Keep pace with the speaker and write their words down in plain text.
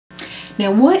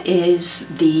Now, what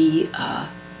is the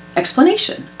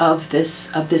explanation of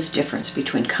this difference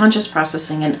between conscious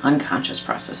processing and unconscious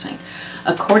processing?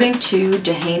 According to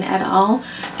Dehane et al.,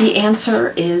 the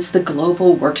answer is the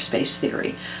global workspace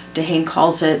theory. Dehane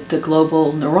calls it the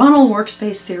global neuronal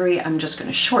workspace theory. I'm just going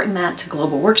to shorten that to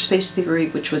global workspace theory,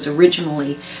 which was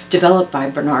originally developed by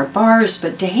Bernard Bars,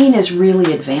 but Dehane has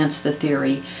really advanced the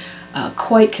theory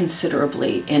quite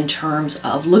considerably in terms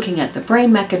of looking at the brain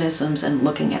mechanisms and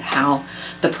looking at how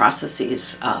the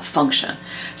processes function.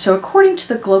 So according to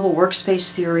the global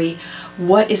workspace theory,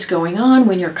 what is going on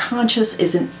when you're conscious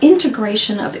is an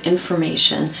integration of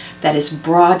information that is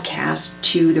broadcast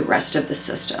to the rest of the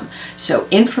system. So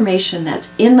information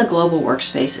that's in the global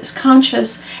workspace is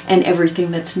conscious, and everything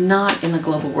that's not in the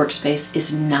global workspace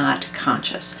is not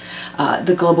conscious.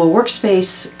 The global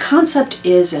workspace concept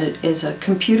is a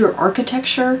computer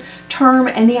architecture term,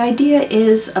 and the idea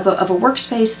is of a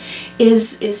workspace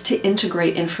is to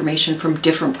integrate information from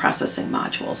different processing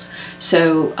modules.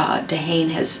 So Dehane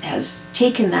has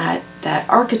taken that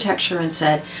architecture and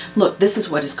said, look, this is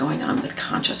what is going on with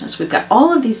consciousness. We've got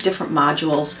all of these different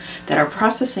modules that are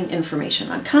processing information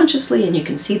unconsciously, and you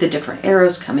can see the different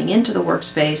arrows coming into the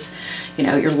workspace. You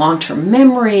know, your long-term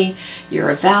memory,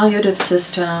 your evaluative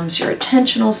systems, your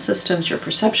attentional systems, your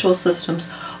perceptual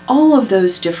systems. All of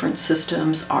those different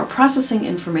systems are processing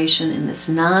information in this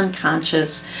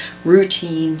non-conscious,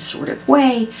 routine sort of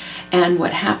way, and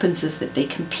what happens is that they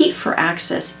compete for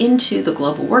access into the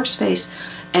global workspace,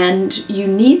 and you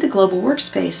need the global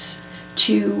workspace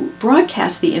to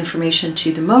broadcast the information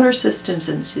to the motor systems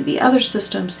and to the other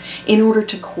systems in order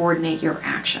to coordinate your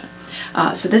action.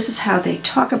 So this is how they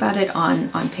talk about it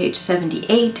on page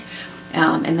 78.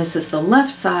 And this is the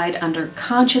left side under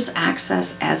conscious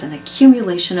access as an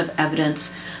accumulation of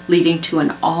evidence leading to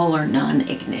an all or none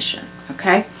ignition.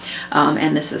 Okay?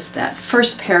 And this is that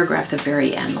first paragraph, the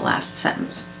very end, the last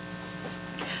sentence.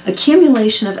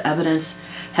 Accumulation of evidence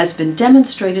has been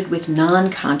demonstrated with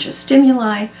non-conscious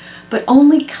stimuli, but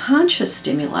only conscious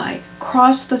stimuli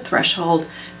cross the threshold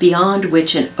beyond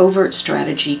which an overt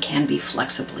strategy can be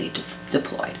flexibly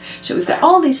deployed. So we've got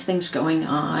all these things going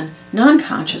on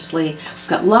non-consciously. We've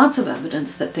got lots of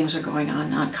evidence that things are going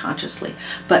on non-consciously,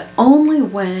 but only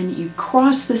when you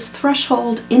cross this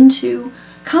threshold into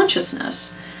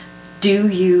consciousness do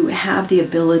you have the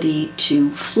ability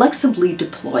to flexibly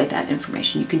deploy that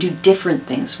information. You can do different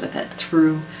things with it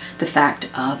through the fact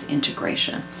of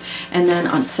integration. And then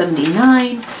on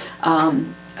 79,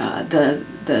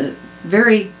 the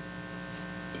very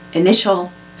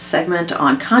initial segment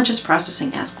on conscious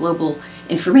processing as global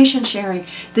information sharing,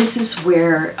 this is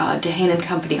where Dehane and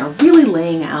company are really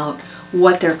laying out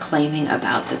what they're claiming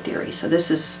about the theory. So this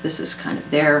is kind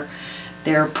of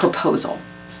their proposal.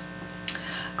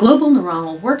 Global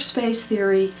neuronal workspace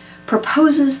theory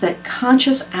proposes that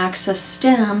conscious access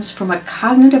stems from a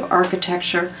cognitive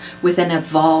architecture with an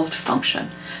evolved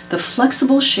function, the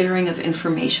flexible sharing of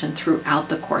information throughout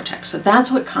the cortex. So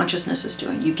that's what consciousness is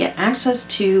doing. You get access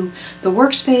to the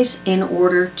workspace in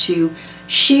order to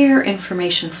share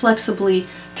information flexibly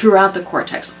throughout the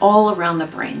cortex, all around the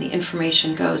brain. The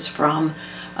information goes from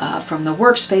the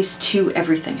workspace to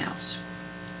everything else.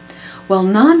 While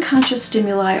non-conscious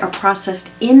stimuli are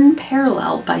processed in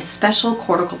parallel by special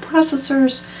cortical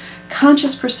processors,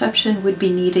 conscious perception would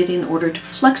be needed in order to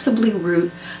flexibly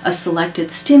route a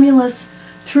selected stimulus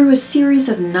through a series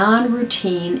of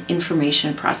non-routine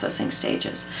information processing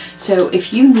stages. So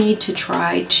if you need to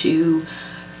try to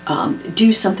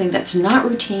do something that's not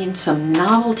routine, some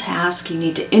novel task, you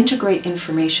need to integrate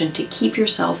information to keep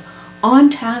yourself on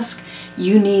task,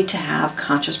 you need to have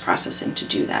conscious processing to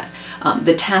do that.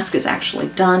 The task is actually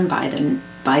done by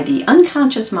the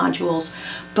unconscious modules,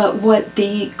 but what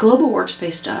the global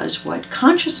workspace does, what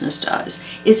consciousness does,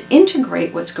 is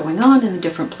integrate what's going on in the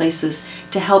different places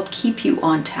to help keep you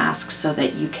on task so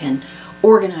that you can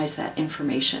organize that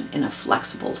information in a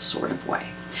flexible sort of way.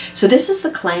 So this is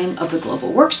the claim of the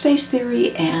global workspace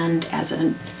theory, and as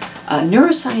a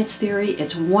neuroscience theory,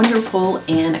 it's wonderful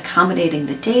in accommodating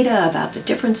the data about the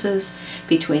differences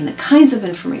between the kinds of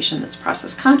information that's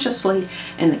processed consciously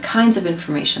and the kinds of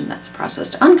information that's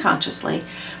processed unconsciously.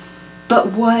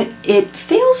 But what it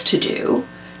fails to do,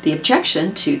 the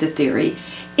objection to the theory,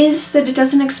 is that it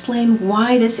doesn't explain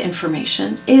why this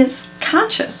information is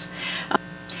conscious.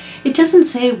 It it doesn't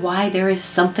say why there is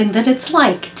something that it's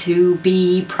like to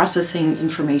be processing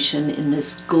information in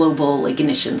this global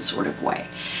ignition sort of way.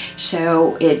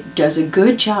 So it does a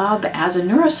good job as a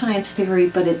neuroscience theory,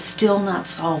 but it's still not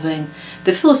solving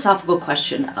the philosophical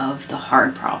question of the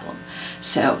hard problem.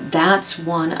 So that's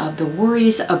one of the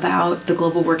worries about the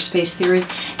global workspace theory.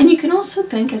 And you can also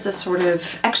think, as a sort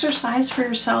of exercise for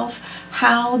yourself,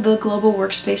 how the global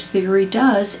workspace theory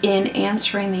does in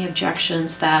answering the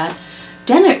objections that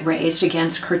Dennett raised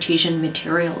against Cartesian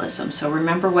materialism. So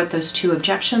remember what those two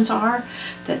objections are,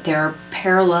 that they're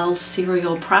parallel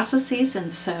serial processes,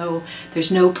 and so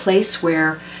there's no place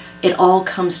where it all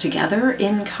comes together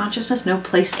in consciousness, no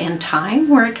place and time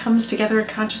where it comes together in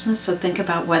consciousness. So think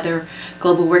about whether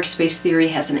global workspace theory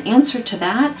has an answer to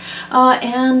that.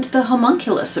 And the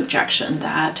homunculus objection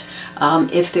that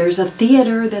if there's a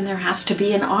theater, then there has to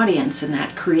be an audience, and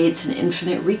that creates an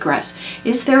infinite regress.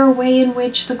 Is there a way in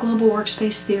which the global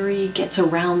workspace theory gets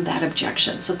around that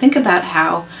objection? So think about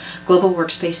how global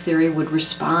workspace theory would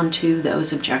respond to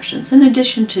those objections, in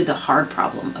addition to the hard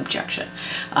problem objection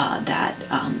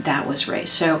that was raised.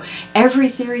 So every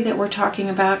theory that we're talking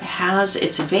about has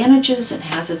its advantages and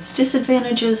has its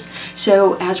disadvantages.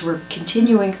 So as we're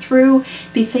continuing through,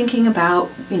 be thinking about,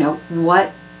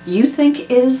 what you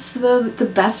think is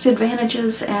the best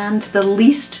advantages and the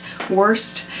least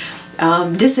worst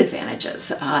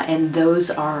disadvantages, and those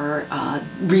are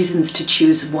reasons to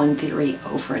choose one theory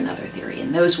over another theory,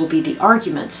 and those will be the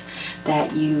arguments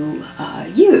that you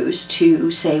use to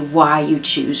say why you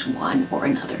choose one or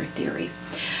another theory.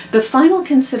 The final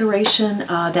consideration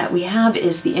that we have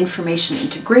is the information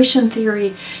integration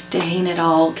theory. Dehane et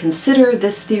al. Consider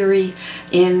this theory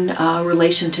in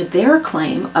relation to their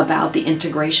claim about the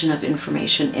integration of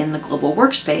information in the global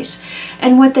workspace.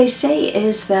 And what they say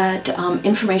is that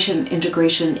information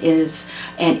integration is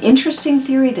an interesting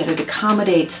theory, that it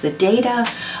accommodates the data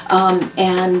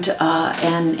and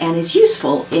is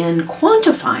useful in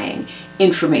quantifying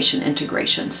information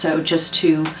integration. So just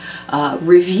to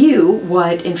review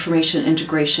what information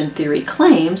integration theory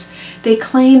claims, they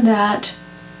claim that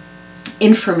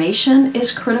information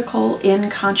is critical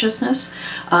in consciousness,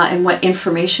 and what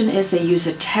information is, they use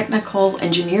a technical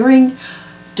engineering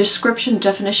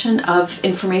definition of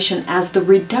information as the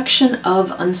reduction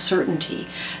of uncertainty,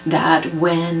 that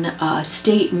when a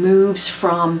state moves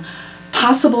from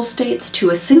possible states to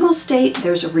a single state,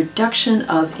 there's a reduction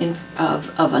of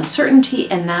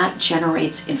uncertainty, and that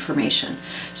generates information.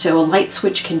 So a light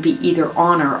switch can be either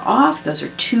on or off. Those are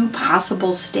two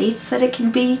possible states that it can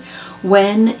be.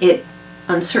 When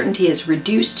uncertainty is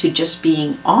reduced to just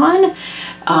being on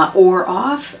or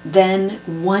off, then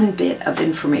one bit of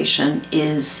information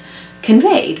is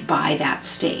conveyed by that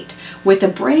state. With a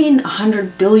brain,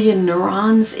 100 billion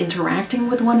neurons interacting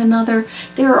with one another,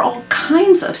 there are all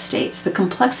kinds of states. The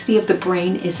complexity of the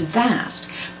brain is vast.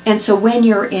 And so when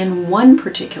you're in one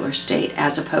particular state,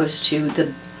 as opposed to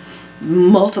the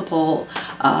multiple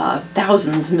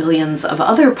thousands, millions of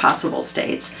other possible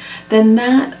states, then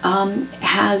that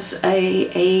has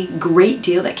a great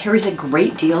deal, that carries a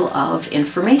great deal of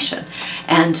information.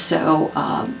 And so,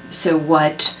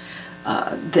 what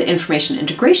the information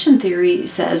integration theory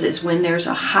says is, when there's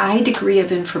a high degree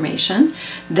of information,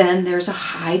 then there's a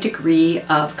high degree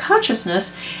of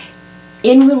consciousness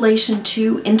in relation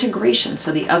to integration.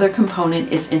 So the other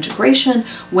component is integration,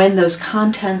 when those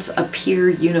contents appear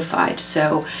unified.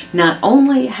 So not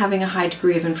only having a high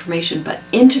degree of information, but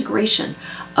integration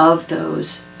of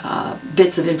those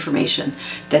bits of information,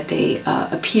 that they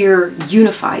appear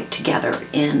unified together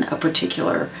in a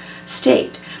particular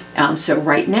state. So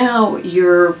right now,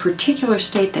 your particular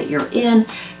state that you're in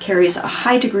carries a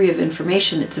high degree of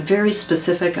information. It's very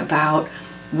specific about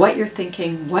what you're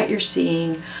thinking, what you're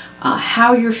seeing,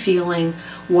 how you're feeling,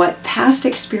 what past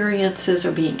experiences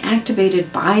are being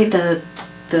activated by the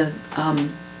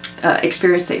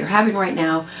experience that you're having right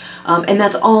now, and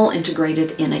that's all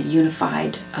integrated in a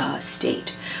unified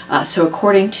state. So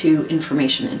according to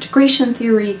information integration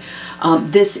theory,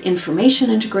 this information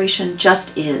integration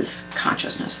just is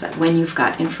consciousness, that when you've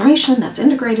got information that's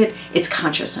integrated, it's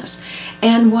consciousness.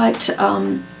 And what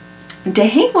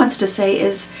Dehane wants to say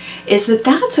is that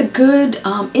that's a good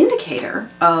indicator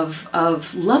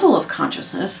of level of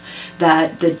consciousness,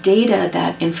 that the data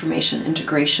that information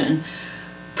integration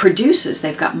produces,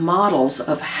 they've got models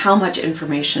of how much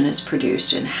information is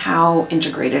produced and how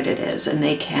integrated it is, and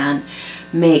they can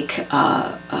make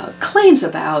claims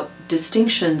about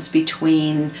distinctions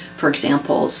between, for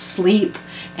example, sleep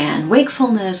and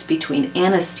wakefulness, between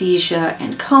anesthesia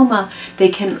and coma. They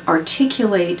can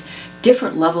articulate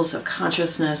different levels of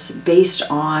consciousness based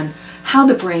on how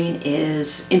the brain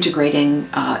is integrating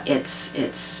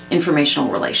its informational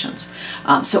relations.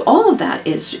 So all of that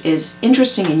is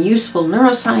interesting and useful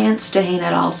neuroscience, Dehane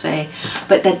et al. Say,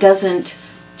 but that doesn't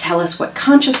tell us what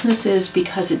consciousness is,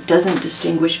 because it doesn't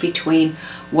distinguish between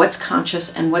what's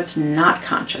conscious and what's not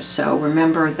conscious. So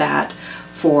remember that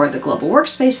for the global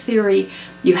workspace theory,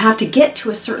 you have to get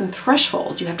to a certain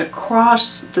threshold. You have to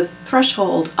cross the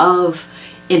threshold of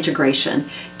integration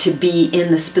to be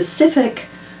in the specific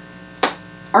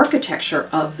architecture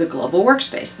of the global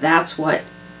workspace. That's what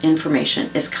information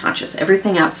is conscious.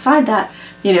 Everything outside that,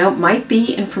 might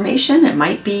be information, it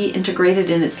might be integrated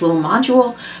in its little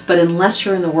module, but unless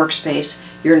you're in the workspace,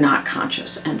 you're not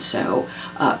conscious. And so,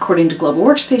 according to global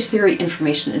workspace theory,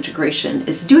 information integration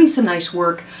is doing some nice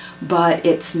work, but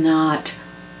it's not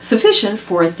sufficient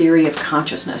for a theory of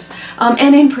consciousness.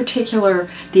 And in particular,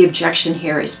 the objection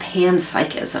here is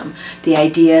panpsychism, the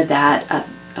idea that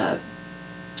a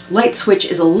light switch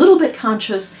is a little bit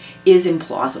conscious is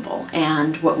implausible,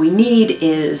 and what we need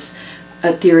is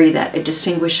a theory that it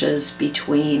distinguishes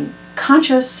between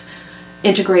conscious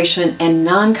integration and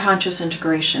non-conscious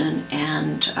integration,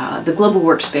 and the global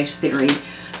workspace theory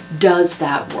does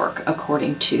that work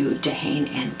according to Dehane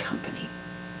and company.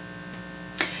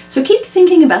 So keep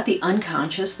thinking about the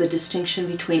unconscious, the distinction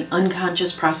between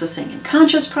unconscious processing and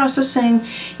conscious processing.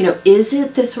 Is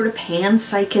it this sort of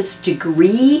panpsychist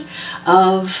degree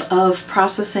of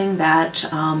processing that,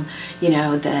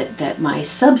 that my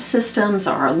subsystems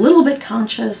are a little bit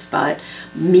conscious, but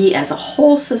me as a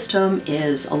whole system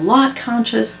is a lot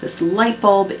conscious. This light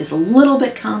bulb is a little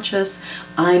bit conscious.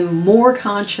 I'm more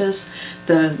conscious.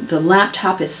 The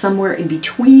laptop is somewhere in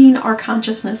between our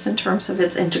consciousness in terms of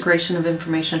its integration of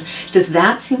information. Does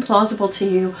that seem plausible to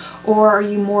you? Or are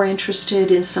you more interested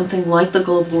in something like the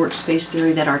global workspace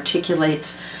theory that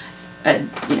articulates,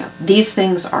 these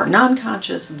things are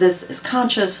non-conscious, this is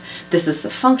conscious, this is the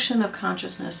function of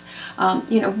consciousness?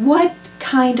 What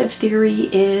kind of theory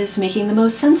is making the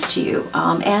most sense to you?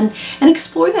 And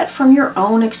explore that from your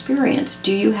own experience.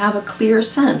 Do you have a clear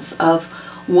sense of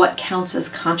what counts as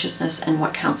consciousness and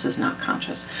what counts as not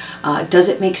conscious? Does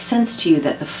it make sense to you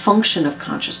that the function of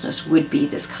consciousness would be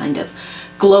this kind of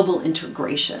global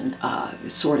integration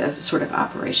sort of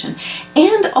operation?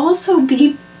 And also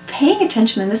be paying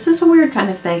attention, and this is a weird kind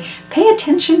of thing, pay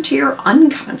attention to your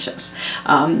unconscious.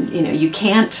 You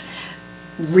can't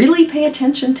really pay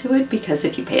attention to it, because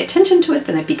if you pay attention to it,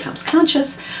 then it becomes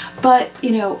conscious. But,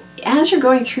 as you're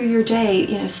going through your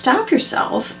day, stop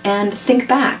yourself and think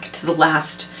back to the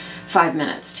last 5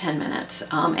 minutes, 10 minutes,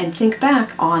 and think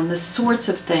back on the sorts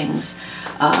of things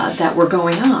that were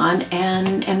going on,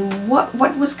 and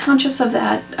what was conscious of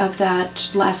that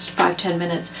last 5-10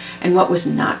 minutes, and what was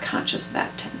not conscious of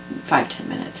that 5-10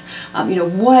 minutes.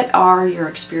 What are your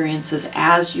experiences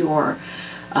as you're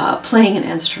playing an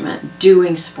instrument,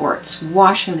 doing sports,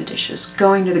 washing the dishes,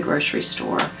 going to the grocery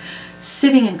store,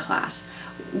 sitting in class?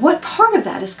 What part of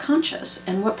that is conscious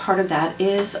and what part of that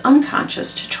is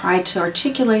unconscious, to try to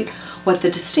articulate what the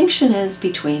distinction is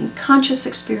between conscious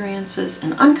experiences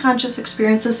and unconscious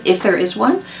experiences, if there is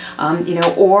one,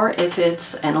 or if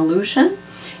it's an illusion,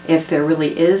 if there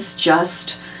really is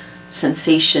just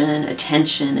sensation,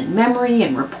 attention, and memory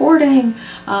and reporting.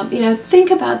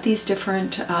 Think about these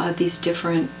different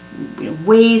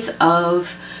ways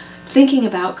of thinking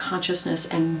about consciousness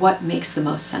and what makes the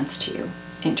most sense to you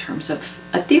in terms of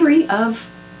a theory of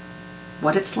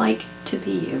what it's like to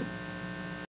be you.